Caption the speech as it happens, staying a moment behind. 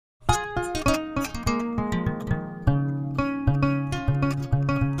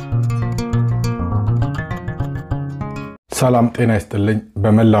ሰላም ጤና ይስጥልኝ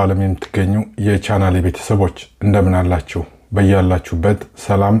በመላው ዓለም የምትገኙ የቻናሌ ቤተሰቦች እንደምን አላችሁ በያላችሁበት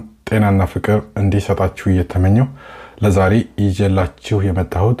ሰላም ጤናና ፍቅር እንዲሰጣችሁ እየተመኘው ለዛሬ ይዤላችሁ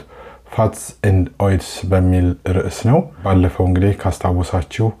የመጣሁት ፋትስ ኤንድ ኦይልስ በሚል ርዕስ ነው። ባለፈው እንግዲህ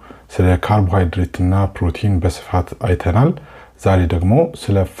ካስታወሳችሁ ስለ ካርቦሃይድሬት እና ፕሮቲን በስፋት አይተናል። ዛሬ ደግሞ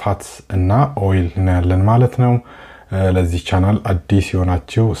ስለ ፋትስ እና ኦይል እናያለን ማለት ነው። ለዚህ ቻናል አዲስ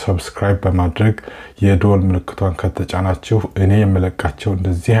የሆናችሁ ሰብስክራይብ በማድረግ የደወል ምልክቷን ከተጫናችሁ እኔ የምለቃቸው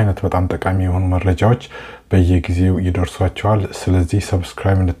እንደዚህ አይነት በጣም ጠቃሚ የሆኑ መረጃዎች በየጊዜው ይደርሷችኋል። ስለዚህ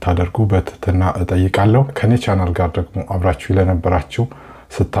ሰብስክራይብ እንድታደርጉ በትህትና እጠይቃለሁ። ከኔ ቻናል ጋር ደግሞ አብራችሁ ለነበራችሁ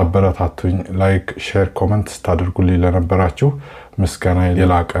ስታበረታቱኝ ላይክ፣ ሼር፣ ኮሜንት ስታደርጉልኝ ለነበራችሁ ምስጋና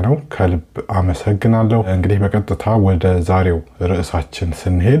የላቀ ነው። ከልብ አመሰግናለሁ። እንግዲህ በቀጥታ ወደ ዛሬው ርዕሳችን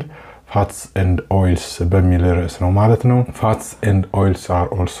ስንሄድ Fats and oils በሚል ርዕስ ነው ማለት ነው። Fats and oils are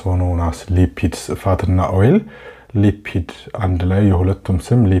also known as lipids. Fat እና oil lipid አንድ ላይ የሁለቱም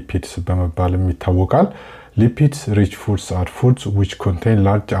ስም lipids በመባል ይታወቃል። Lipids rich foods are foods which contain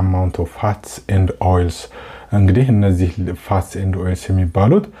large amount of fats and oils. እንግዲህ እነዚህ fats and oils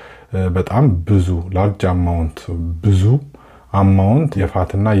የሚባሉት በጣም ብዙ large amount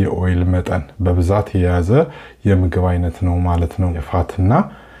የፋትና የኦይል መጠን በብዛት የያዘ የምግብ አይነት ነው ማለት ነው። የፋትና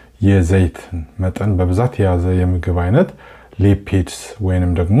የዘይት መጠን በብዛት የያዘ የምግብ አይነት lipids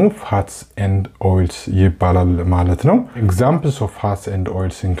ወይንም ደግሞ fats and oils ይባላል ማለት ነው። Examples of fats and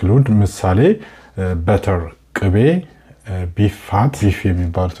oils include ምሳሌ butter ቅቤ፣ beef fat beef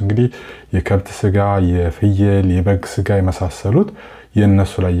የሚባሉት እንግዲህ የከብት ስጋ፣ የፍየል፣ የበግ ስጋ የመሳሰሉት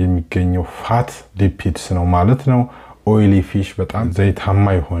የነሱ ላይ የሚገኘው fat lipids ነው ማለት ነው። oily fish በጣም ዘይታማ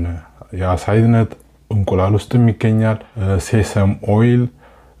የሆነ የአሳ አይነት እንቁላል ውስጥም ይገኛል። sesame oil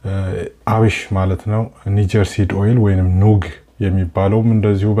አብሽ ማለት ነው። ኒጀር ሲድ ኦይል ወይንም ኑግ የሚባለው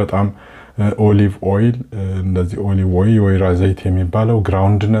እንደዚሁ በጣም ኦሊቭ ኦይል እንደዚህ ኦሊቭ ኦይል ወይራ ዘይት የሚባለው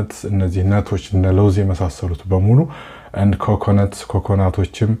ግራውንድ ነትስ እነዚህ ነቶች እነ ለውዝ የመሳሰሉት በሙሉ and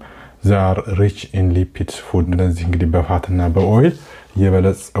ኮኮናቶችም they are rich in lipids food እነዚህ እንግዲህ በፋትና በኦይል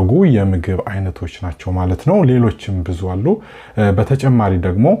የበለጸጉ የምግብ አይነቶች ናቸው ማለት ነው። ሌሎችም ብዙ አሉ። በተጨማሪ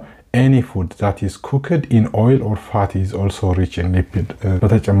ደግሞ any food that is cooked in oil or fat is also rich in lipid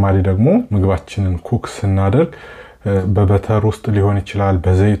በተጨማሪ ደግሞ ምግባችንን ኩክ ስናደርግ በበተር ውስጥ ሊሆን ይችላል፣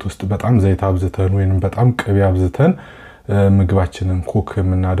 በዘይት ውስጥ በጣም ዘይት አብዝተን ወይንም በጣም ቅቤ አብዝተን ምግባችንን ኩክ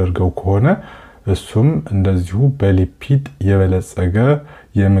የምናደርገው ከሆነ እሱም እንደዚሁ በሊፒድ የበለጸገ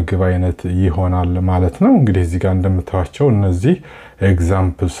የምግብ አይነት ይሆናል ማለት ነው። እንግዲህ እዚህ ጋር እንደምታዩቸው እነዚህ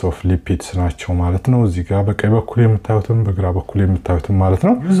examples of lipids ናቸው ማለት ነው። እዚህ ጋር በቀኝ በኩል የምታዩትም በግራ በኩል የምታዩትም ማለት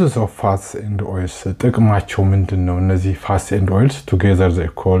ነው። uses of fats and oils ጥቅማቸው ምንድነው? እነዚህ fats and oils together they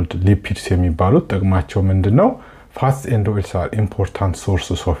called lipids የሚባሉት ጥቅማቸው ምንድነው? Fats and oils are important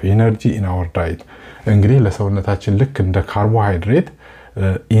sources of energy in our diet እንግዲህ ለሰውነታችን ልክ እንደ ካርቦሃይድሬት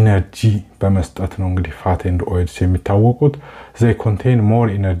ኢነርጂ በመስጠት ነው እንግዲህ fat and oils የሚታወቁት። they contain more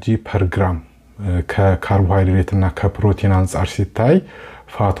energy per gram ከካርቦሃይድሬት እና ከፕሮቲን አንፃር ሲታይ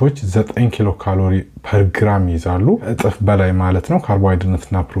ፋቶች 9 ኪሎ ካሎሪ ፐር ግራም ይዛሉ፣ እጥፍ በላይ ማለት ነው። ካርቦሃይድሬት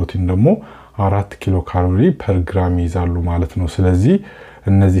እና ፕሮቲን ደግሞ 4 ኪሎ ካሎሪ ፐር ግራም ይዛሉ ማለት ነው። ስለዚህ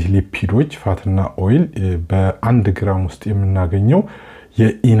እነዚህ ሊፒዶች ፋትና ኦይል በ1 ግራም ውስጥ የምናገኘው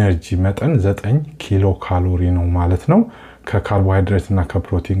የኢነርጂ መጠን 9 ኪሎ ካሎሪ ነው ማለት ነው። ከካርቦሃይድሬት እና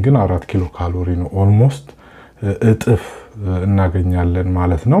ከፕሮቲን ግን 4 ኪሎ ካሎሪ ነው። ኦልሞስት እጥፍ እናገኛለን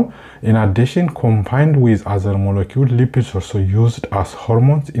ማለት ነው። In addition, combined with other molecules, lipids also used as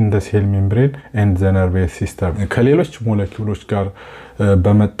hormones in the cell membrane and the nervous system. ከሌሎች ሞለኪውሎች ጋር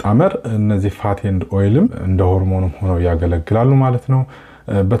በመጣመር እነዚህ ፋት ኤንድ ኦይልም እንደ ሆርሞንም ሆነው ያገለግላሉ ማለት ነው።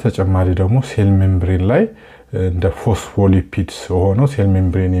 በተጨማሪ ደግሞ ሴል ሜምብሬን ላይ እንደ ፎስፎሊፒድስ ሆነው ሴል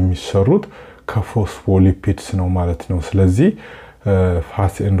ሜምብሬን የሚሰሩት ከፎስፎሊፒድስ ነው ማለት ነው። ስለዚህ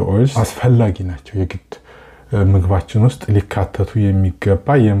ፋት ኤንድ ኦይልስ አስፈላጊ ናቸው፣ የግድ ምግባችን ውስጥ ሊካተቱ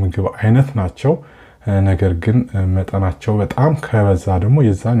የሚገባ የምግብ አይነት ናቸው። ነገር ግን መጠናቸው በጣም ከበዛ ደግሞ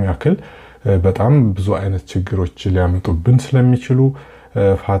የዛን ያክል በጣም ብዙ አይነት ችግሮች ሊያመጡብን ስለሚችሉ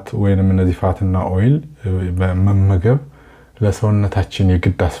ፋት ወይንም እነዚህ ፋትና ኦይል በመመገብ ለሰውነታችን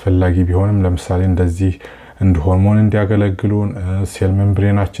የግድ አስፈላጊ ቢሆንም ለምሳሌ እንደዚህ እንደ ሆርሞን እንዲያገለግሉን ሴል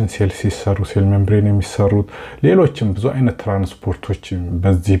ሜምብሬናችን ሴል ሲሰሩ ሴል ሜምብሬን የሚሰሩት ሌሎችም ብዙ አይነት ትራንስፖርቶች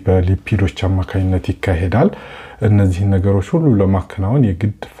በዚህ በሊፒዶች አማካኝነት ይካሄዳል። እነዚህ ነገሮች ሁሉ ለማከናወን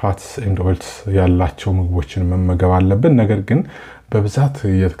የግድ ፋትስ ኤንድ ኦይልስ ያላቸው ምግቦችን መመገብ አለብን። ነገር ግን በብዛት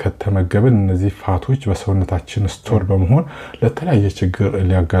የተከተመገብን እነዚህ ፋቶች በሰውነታችን ስቶር በመሆን ለተለያየ ችግር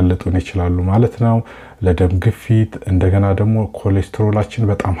ሊያጋልጡን ይችላሉ ማለት ነው። ለደም ግፊት እንደገና ደግሞ ኮሌስትሮላችን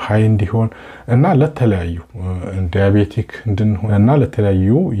በጣም ሃይ እንዲሆን እና ለተለያዩ ዲያቤቲክ እንድንሆን እና ለተለያዩ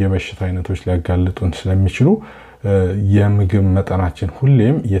የበሽታ አይነቶች ሊያጋልጡን ስለሚችሉ የምግብ መጠናችን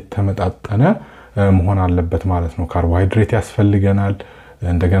ሁሌም የተመጣጠነ መሆን አለበት ማለት ነው። ካርቦሃይድሬት ያስፈልገናል፣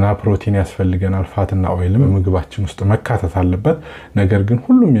 እንደገና ፕሮቲን ያስፈልገናል፣ ፋትና ኦይልም ምግባችን ውስጥ መካተት አለበት። ነገር ግን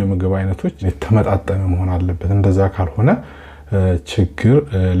ሁሉም የምግብ አይነቶች የተመጣጠነ መሆን አለበት። እንደዛ ካልሆነ ችግር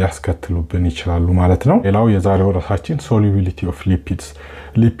ሊያስከትሉብን ይችላሉ ማለት ነው። ሌላው የዛሬው ራሳችን ሶሉቢሊቲ ኦፍ ሊፒድስ።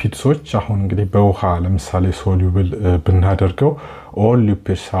 ሊፒድሶች አሁን እንግዲህ በውሃ ለምሳሌ ሶሉብል ብናደርገው all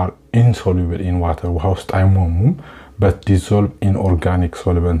lipids are insoluble in water ውሃ ውስጥ አይሟሙም but dissolve in organic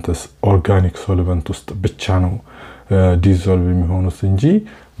solvents organic solvent ውስጥ ብቻ ነው dissolve የሚሆኑት እንጂ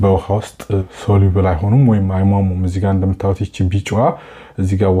በውሃ ውስጥ soluble አይሆኑም ወይም አይሟሙም። እዚህ ጋር እንደምታዩት እቺ ቢጫዋ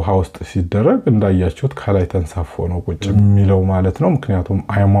እዚህ ጋር ውሃ ውስጥ ሲደረግ እንዳያችሁት ከላይ ተንሳፎ ነው ቁጭ የሚለው ማለት ነው፣ ምክንያቱም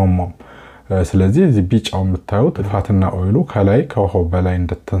አይሟሟም። ስለዚህ እዚህ ቢጫው የምታዩት ፋትና ኦይሉ ከላይ ከውሃው በላይ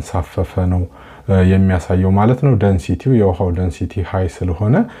እንደተንሳፈፈ ነው የሚያሳየው ማለት ነው። ዴንሲቲው የውሃው ዴንሲቲ ሃይ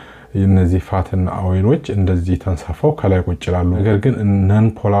ስለሆነ እነዚህ ፋትና ኦይሎች እንደዚህ ተንሳፈው ከላይ ቁጭ ይላሉ። ነገር ግን ነን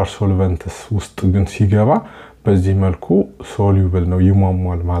ፖላር ሶልቨንትስ ውስጥ ግን ሲገባ በዚህ መልኩ ሶሉብል ነው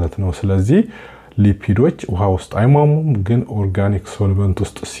ይሟሟል ማለት ነው። ስለዚህ ሊፒዶች ውሃ ውስጥ አይሟሙም፣ ግን ኦርጋኒክ ሶልቨንት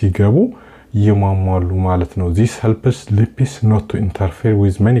ውስጥ ሲገቡ ይሟሟሉ ማለት ነው። this helps lipids not to interfere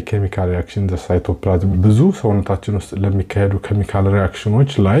with many chemical reactions in the cytoplasm ብዙ ሰውነታችን ውስጥ ለሚካሄዱ ኬሚካል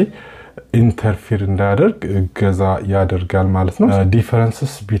ሪአክሽኖች ላይ ኢንተርፌር እንዳያደርግ እገዛ ያደርጋል ማለት ነው።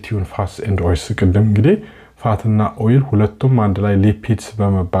 differences between fats and oils ቅድም እንግዲህ ፋትና ኦይል ሁለቱም አንድ ላይ ሊፒድስ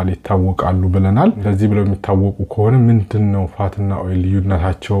በመባል ይታወቃሉ ብለናል። እንደዚህ ብለው የሚታወቁ ከሆነ ምንድነው ፋትና ኦይል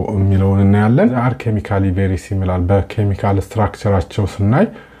ልዩነታቸው የሚለውን እናያለን። are chemically very similar በኬሚካል ስትራክቸራቸው ስናይ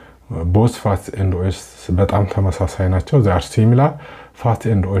both fats and oils በጣም ተመሳሳይ ናቸው። they are similar. fat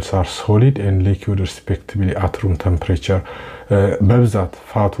and oils are solid and liquid respectively at room temperature በብዛት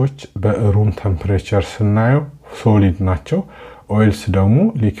ፋቶች በሩም ቴምፕሬቸር ስናየው ሶሊድ ናቸው፣ ኦይልስ ደግሞ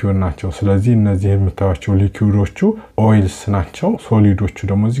ሊኩዊድ ናቸው። ስለዚህ እነዚህ የምታዩቸው ሊኩዊዶቹ ኦይልስ ናቸው፣ ሶሊዶቹ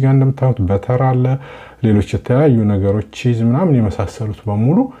ደግሞ እዚህ ጋር እንደምታዩት በተር አለ፣ ሌሎች የተለያዩ ነገሮች ቺዝ ምናምን የመሳሰሉት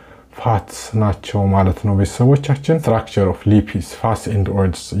በሙሉ ፋትስ ናቸው ማለት ነው። ቤተሰቦቻችን ስትራክቸር ኦፍ ሊፒድስ ፋትስ ኤንድ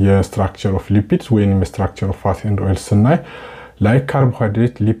ኦይልስ የስትራክቸር ኦፍ ሊፒድስ ወይም የስትራክቸር ኦፍ ፋትስ ኤንድ ኦይልስ ስናይ like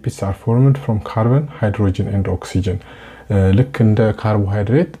carbohydrate lipids are formed from carbon hydrogen and oxygen ልክ እንደ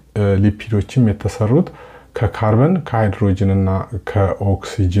ካርቦሃይድሬት ሊፒዶችም የተሰሩት ከካርበን ከሃይድሮጅን እና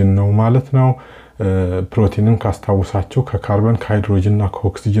ከኦክሲጅን ነው ማለት ነው። ፕሮቲንም ካስታውሳችሁ ከካርበን ከሃይድሮጅን እና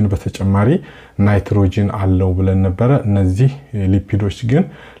ከኦክሲጅን በተጨማሪ ናይትሮጅን አለው ብለን ነበር። እነዚህ ሊፒዶች ግን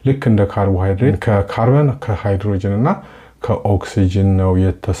ልክ እንደ ካርቦሃይድሬት ከካርበን ከሃይድሮጅን እና ከኦክሲጅን ነው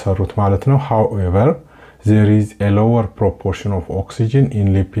የተሰሩት ማለት ነው። however there is a lower proportion of oxygen in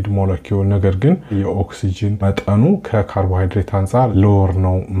lipid molecule ነገር ግን የኦክሲጅን መጠኑ ከካርቦሃይድሬት አንፃር lower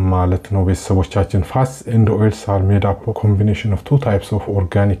ነው ማለት ነው። ቤተሰቦቻችን fats and oils are made up of combination of two types of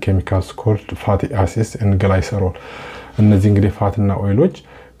organic chemicals called fatty acids and glycerol እነዚህ እንግዲህ ፋትና ኦይሎች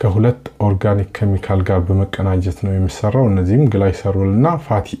ከሁለት ኦርጋኒክ ኬሚካል ጋር በመቀናጀት ነው የሚሰራው። እነዚህም ግላይሰሮል እና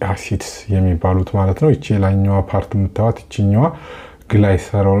ፋቲ አሲድስ የሚባሉት ማለት ነው። እቺ ላኛዋ ፓርት የምታዩት እቺኛዋ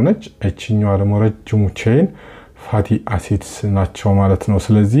ግላይሰሮል ነች፣ እቺኛዋ ደግሞ ረጅሙ ቼን ፋቲ አሲድስ ናቸው ማለት ነው።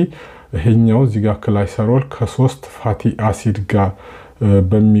 ስለዚህ ይሄኛው እዚህ ጋር ግላይሰሮል ከሶስት ፋቲ አሲድ ጋር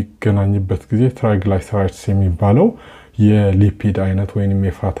በሚገናኝበት ጊዜ ትራይግላይሰራይድስ የሚባለው የሊፒድ አይነት ወይንም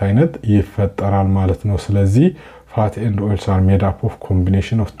የፋት አይነት ይፈጠራል ማለት ነው። ስለዚህ fat and oils are made up of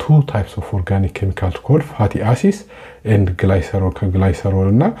combination of two types of organic chemicals called fatty acids and glycerol ከግላይሰሮል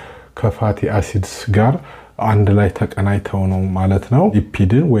እና ከፋቲ አሲድስ ጋር አንድ ላይ ተቀናይተው ነው ማለት ነው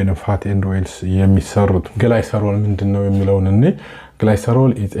ሊፒድን ወይንም fat and oils የሚሰሩት። ግላይሰሮል ምንድነው የሚለውን እንዴ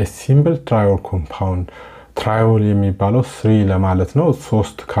ግላይሰሮል is a simple triol compound triol የሚባለው 3 ለማለት ነው።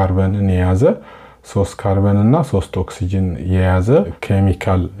 3 ካርበንን የያዘ 3 ካርበን እና 3 ኦክሲጅን የያዘ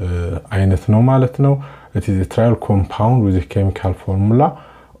ኬሚካል አይነት ነው ማለት ነው። it is a triol compound with a chemical formula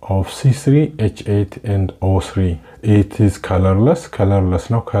of C3H8 and O3 it is colorless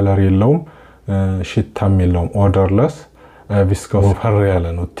ነው color የለውም ሽታም የለውም odorless viscous ፈር ያለ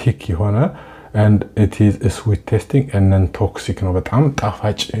ነው thick የሆነ and it is sweet tasting and non toxic ነው በጣም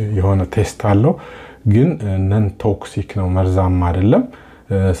ጣፋጭ የሆነ ቴስት አለው ግን non toxic ነው መርዛም አይደለም።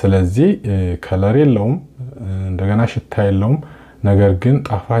 ስለዚህ ከለር የለውም እንደገና ሽታ የለውም ነገር ግን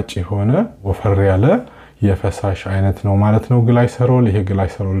ጣፋጭ የሆነ ወፈር ያለ የፈሳሽ አይነት ነው ማለት ነው ግላይሰሮል። ይሄ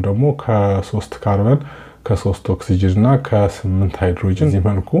ግላይሰሮል ደግሞ ከ3 ካርበን ከ3 ኦክሲጅን እና ከ8 ሃይድሮጅን እዚህ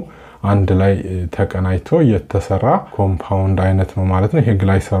መልኩ አንድ ላይ ተቀናይቶ የተሰራ ኮምፓውንድ አይነት ነው ማለት ነው። ይሄ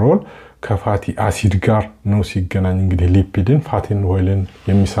ግላይሰሮል ከፋቲ አሲድ ጋር ነው ሲገናኝ እንግዲህ ሊፒድን ፋቲን ኦይልን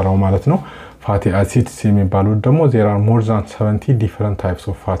የሚሰራው ማለት ነው። fatty acids የሚባሉት ደግሞ there are more than 70 different types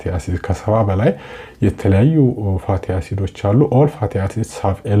of fatty acids ከ70 በላይ የተለያዩ fatty acids አሉ። all fatty acids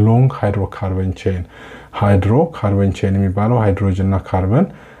have a long hydrocarbon chain ሃይድሮካርበን ቼን የሚባለው ሃይድሮጅን እና ካርበን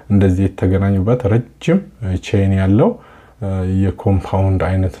እንደዚህ የተገናኙበት ረጅም ቼን ያለው የኮምፓውንድ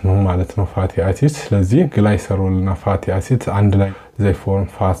አይነት ነው ማለት ነው ፋቲ አሲድ። ስለዚህ ግላይሰሮል እና ፋቲ አሲድ አንድ ላይ they form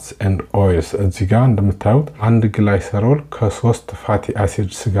fats and oils። እዚህ ጋር እንደምታዩት አንድ ግላይሰሮል ከ3 ፋቲ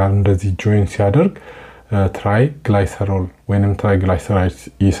አሲድስ ጋር እንደዚህ ጆይን ሲያደርግ ትራይ ግላይሰሮል ወይንም ትራይ ግላይሰራይድ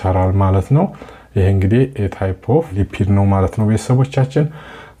ይሰራል ማለት ነው። ይሄ እንግዲህ ታይፕ ኦፍ ሊፒድ ነው ማለት ነው ቤተሰቦቻችን።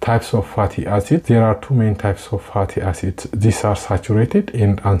 types of fatty acids, there are two main types of fatty acids. These are saturated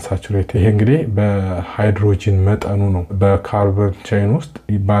and unsaturated. ይሄ እንግዲህ በሃይድሮጅን መጠኑ ነው። በካርበን ቼን ውስጥ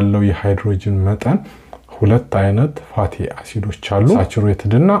ባለው የሃይድሮጅን መጠን ሁለት አይነት ፋቲ አሲዶች አሉ፣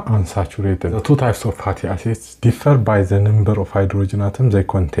 saturated እና unsaturated. The two types of fatty acids differ by the number of hydrogen atoms they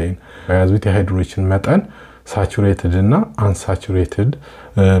contain. በያዙት የሃይድሮጅን መጠን saturated እና unsaturated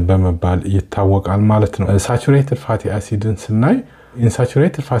በመባል ይታወቃል ማለት ነው። saturated fatty acidን ስናይ in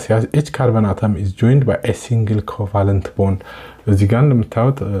saturated fatty acid each carbon atom is joined by a single covalent bond. እዚህ ጋር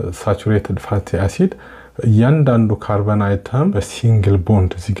እንደምታዩት saturated fatty acid እያንዳንዱ ካርበን አተም በሲንግል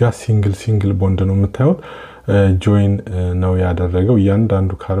ቦንድ እዚህ ጋር ሲንግል ቦንድ ነው የምታዩት ጆይን ነው ያደረገው።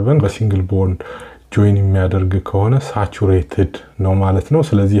 እያንዳንዱ ካርበን በሲንግል ቦንድ ጆይን የሚያደርግ ከሆነ ሳቹሬትድ ነው ማለት ነው።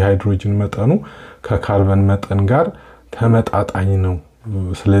 ስለዚህ ሃይድሮጅን መጠኑ ከካርበን መጠን ጋር ተመጣጣኝ ነው።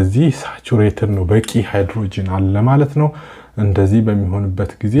 ስለዚህ ሳቹሬትድ ነው፣ በቂ ሃይድሮጅን አለ ማለት ነው። እንደዚህ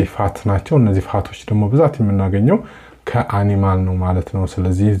በሚሆንበት ጊዜ ፋት ናቸው። እነዚህ ፋቶች ደግሞ በዛት የምናገኘው ከአኒማል ነው ማለት ነው።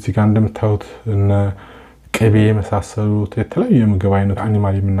 ስለዚህ እዚህ ጋር እንደምታዩት እነ ቅቤ መሳሰሉት የተለያዩ የምግብ አይነት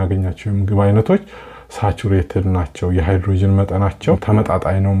አኒማል የምናገኛቸው የምግብ አይነቶች ሳቹሬትድ ናቸው፣ የሃይድሮጅን መጠናቸው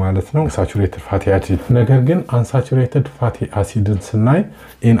ተመጣጣኝ ነው ማለት ነው። ሳቹሬትድ ፋቲ አሲድ ነገር ግን አንሳቹሬትድ ፋቲ አሲድን ስናይ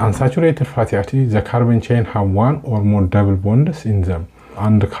in unsaturated fatty acid the carbon chain have one or more double bonds in them.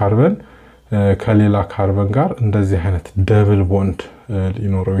 አንድ ካርበን ከሌላ ካርበን ጋር እንደዚህ አይነት ደብል ቦንድ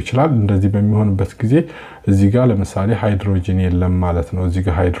ሊኖረው ይችላል። እንደዚህ በሚሆንበት ጊዜ እዚህ ጋር ለምሳሌ ሃይድሮጅን የለም ማለት ነው። እዚህ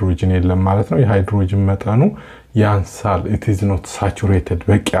ጋር ሃይድሮጅን የለም ማለት ነው። የሃይድሮጅን መጠኑ ያንሳል። it is not saturated፣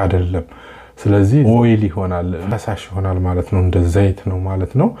 በቂ አይደለም። ስለዚህ ኦይል ይሆናል፣ ፈሳሽ ይሆናል ማለት ነው። እንደ ዘይት ነው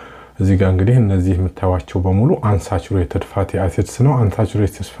ማለት ነው። እዚህ ጋር እንግዲህ እነዚህ የምታዩቸው በሙሉ unsaturated fatty acids ነው።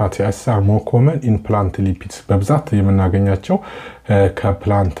 unsaturated fatty acids are more common in plant lipids። በብዛት የምናገኛቸው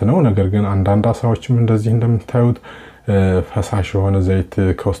ከፕላንት ነው። ነገር ግን አንዳንድ አሳዎችም እንደዚህ እንደምታዩት ፈሳሽ የሆነ ዘይት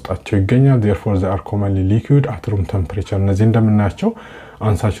ከውስጣቸው ይገኛል። therefore they are commonly liquid at room temperature። እነዚህ እንደምናያቸው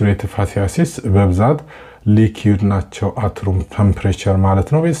unsaturated fatty acids በብዛት ሊኩዊድ ናቸው at room temperature ማለት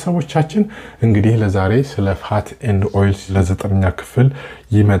ነው። ቤተሰቦቻችን እንግዲህ ለዛሬ ስለ ፋት ኤንድ ኦይልስ ለ9ኛ ክፍል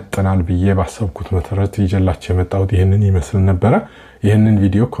ይመጥናል ብዬ ባሰብኩት መሰረት ይዤላችሁ የመጣሁት ይሄንን ይመስል ነበር። ይሄንን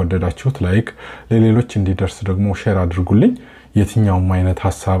ቪዲዮ ከወደዳችሁት ላይክ፣ ለሌሎች እንዲደርስ ደግሞ ሼር አድርጉልኝ። የትኛውም አይነት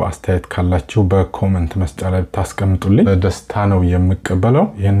ሐሳብ አስተያየት ካላችሁ በኮሜንት መስጫ ላይ ታስቀምጡልኝ፣ ደስታ ነው የምቀበለው።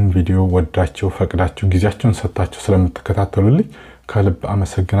 ይሄንን ቪዲዮ ወዳችሁ ፈቅዳችሁ ጊዜያችሁን ሰጣችሁ ስለምትከታተሉልኝ ከልብ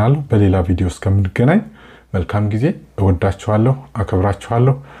አመሰግናለሁ። በሌላ ቪዲዮ እስከምንገናኝ መልካም ጊዜ። እወዳችኋለሁ፣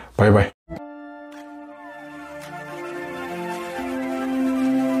 አከብራችኋለሁ። ባይ ባይ።